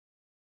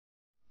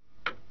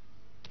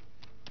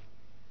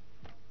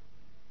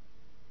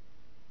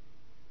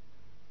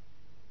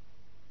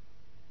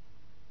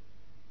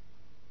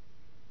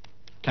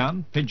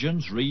Can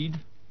pigeons read?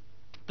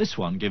 This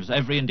one gives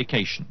every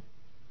indication,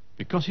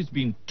 because he's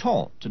been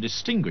taught to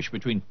distinguish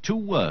between two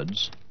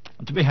words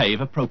and to behave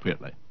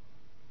appropriately.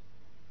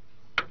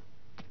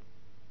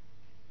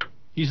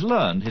 He's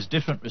learned his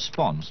different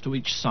response to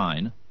each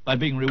sign by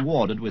being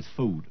rewarded with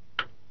food.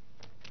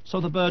 So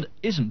the bird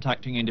isn't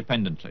acting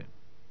independently.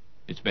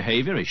 Its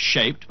behavior is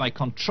shaped by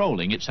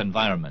controlling its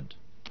environment.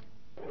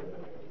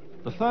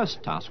 The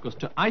first task was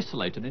to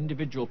isolate an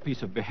individual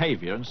piece of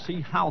behavior and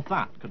see how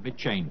that could be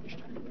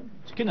changed.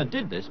 Skinner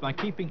did this by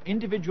keeping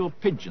individual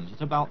pigeons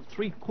at about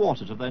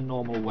 3/4 of their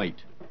normal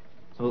weight,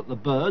 so that the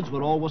birds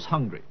were always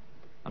hungry,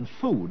 and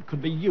food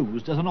could be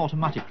used as an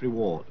automatic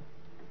reward.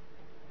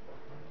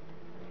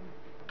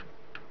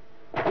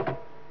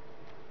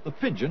 The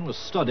pigeon was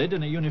studied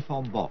in a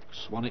uniform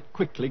box, one it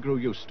quickly grew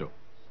used to.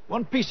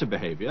 One piece of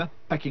behavior,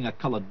 pecking a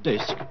coloured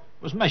disc,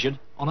 was measured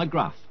on a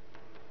graph.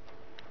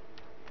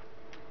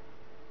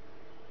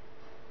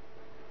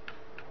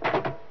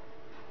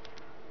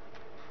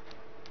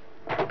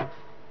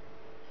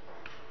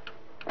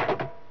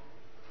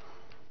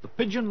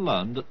 The pigeon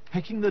learned that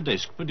pecking the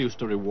disc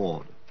produced a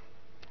reward.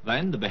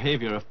 Then the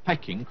behavior of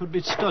pecking could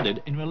be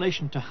studied in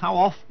relation to how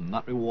often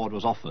that reward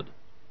was offered,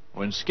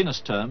 or in Skinner's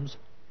terms,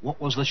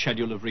 what was the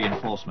schedule of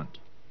reinforcement.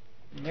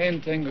 The main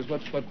thing is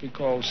what we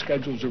call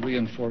schedules of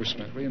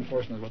reinforcement.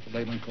 Reinforcement is what the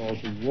layman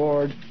calls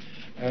reward,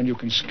 and you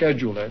can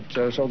schedule it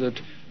so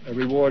that a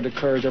reward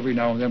occurs every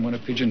now and then when a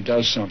pigeon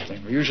does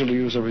something. We usually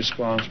use a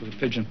response with a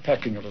pigeon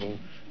pecking a little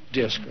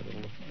disc, a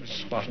little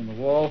spot on the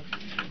wall,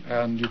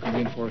 and you can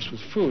reinforce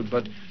with food.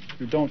 But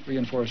you don't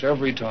reinforce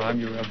every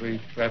time.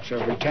 Perhaps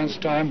every 10th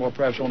time, or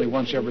perhaps only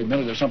once every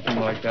minute or something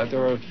like that.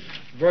 There are a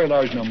very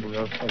large number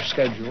of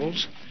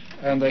schedules,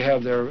 and they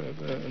have their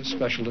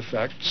special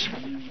effects.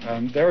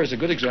 And there is a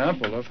good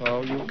example of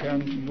how you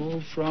can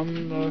move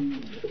from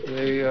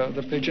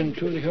the pigeon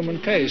to the human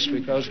case,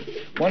 because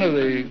one of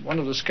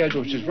the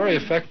schedules which is very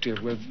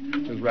effective with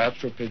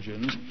rats or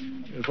pigeons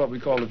is what we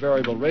call the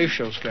variable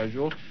ratio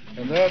schedule,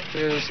 and that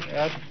is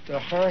at the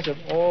heart of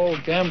all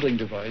gambling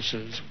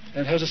devices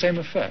and has the same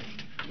effect.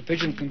 The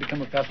pigeon can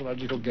become a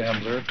pathological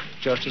gambler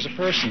just as a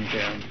person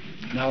can.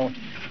 Now,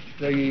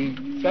 the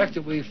fact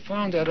that we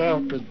found that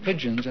out with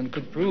pigeons and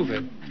could prove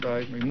it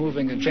by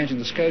removing and changing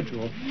the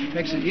schedule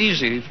makes it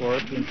easy for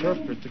us to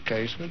interpret the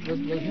case with the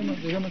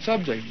human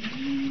subject.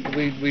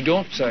 We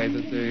don't say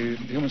that the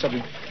human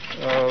subject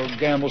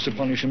gambles to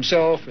punish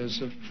himself, as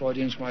the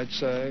Freudians might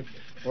say,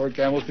 or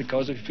gambles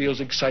because he feels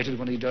excited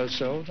when he does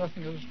so.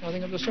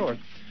 Nothing of the sort.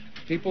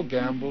 People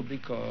gamble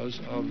because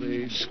of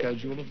the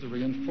schedule of the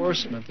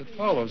reinforcement that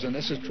follows. And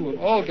this is true of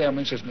all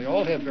gambling systems. They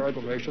all have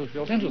variable ratios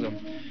built into them.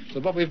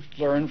 So what we've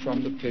learned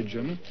from the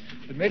pigeon,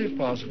 it made it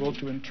possible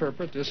to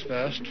interpret this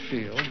vast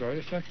field very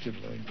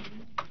effectively.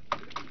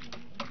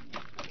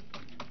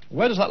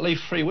 Where does that leave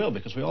free will?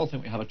 Because we all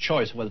think we have a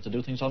choice of whether to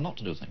do things or not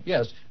to do things.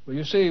 Yes. Well,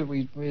 you see,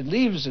 it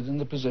leaves it in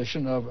the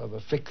position of a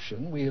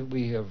fiction.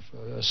 We have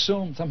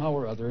assumed somehow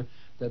or other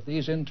that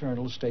these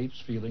internal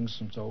states, feelings,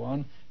 and so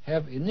on,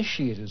 have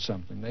initiated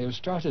something. They have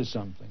started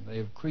something. They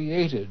have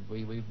created.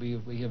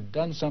 We have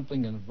done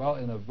something in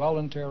a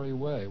voluntary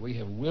way. We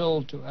have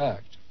willed to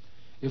act.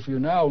 If you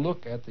now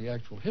look at the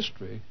actual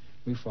history,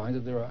 we find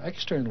that there are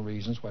external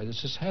reasons why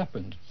this has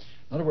happened.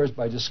 In other words,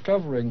 by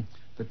discovering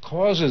the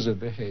causes of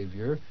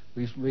behavior,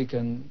 we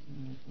can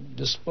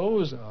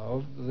dispose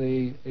of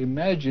the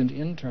imagined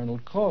internal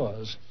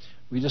cause.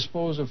 We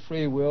dispose of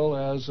free will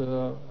as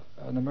an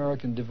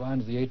American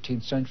divine of the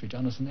 18th century,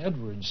 Jonathan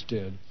Edwards,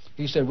 did.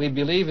 He said, we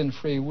believe in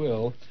free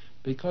will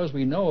because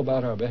we know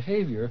about our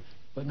behavior,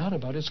 but not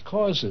about its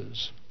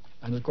causes.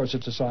 And of course,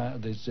 it's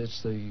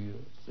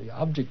the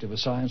object of a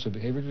science of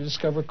behavior to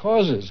discover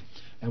causes.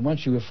 And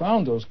once you have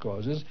found those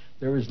causes,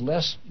 there is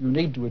less you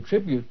need to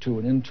attribute to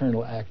an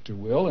internal act or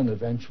will, and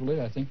eventually,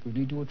 I think, we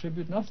need to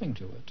attribute nothing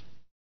to it.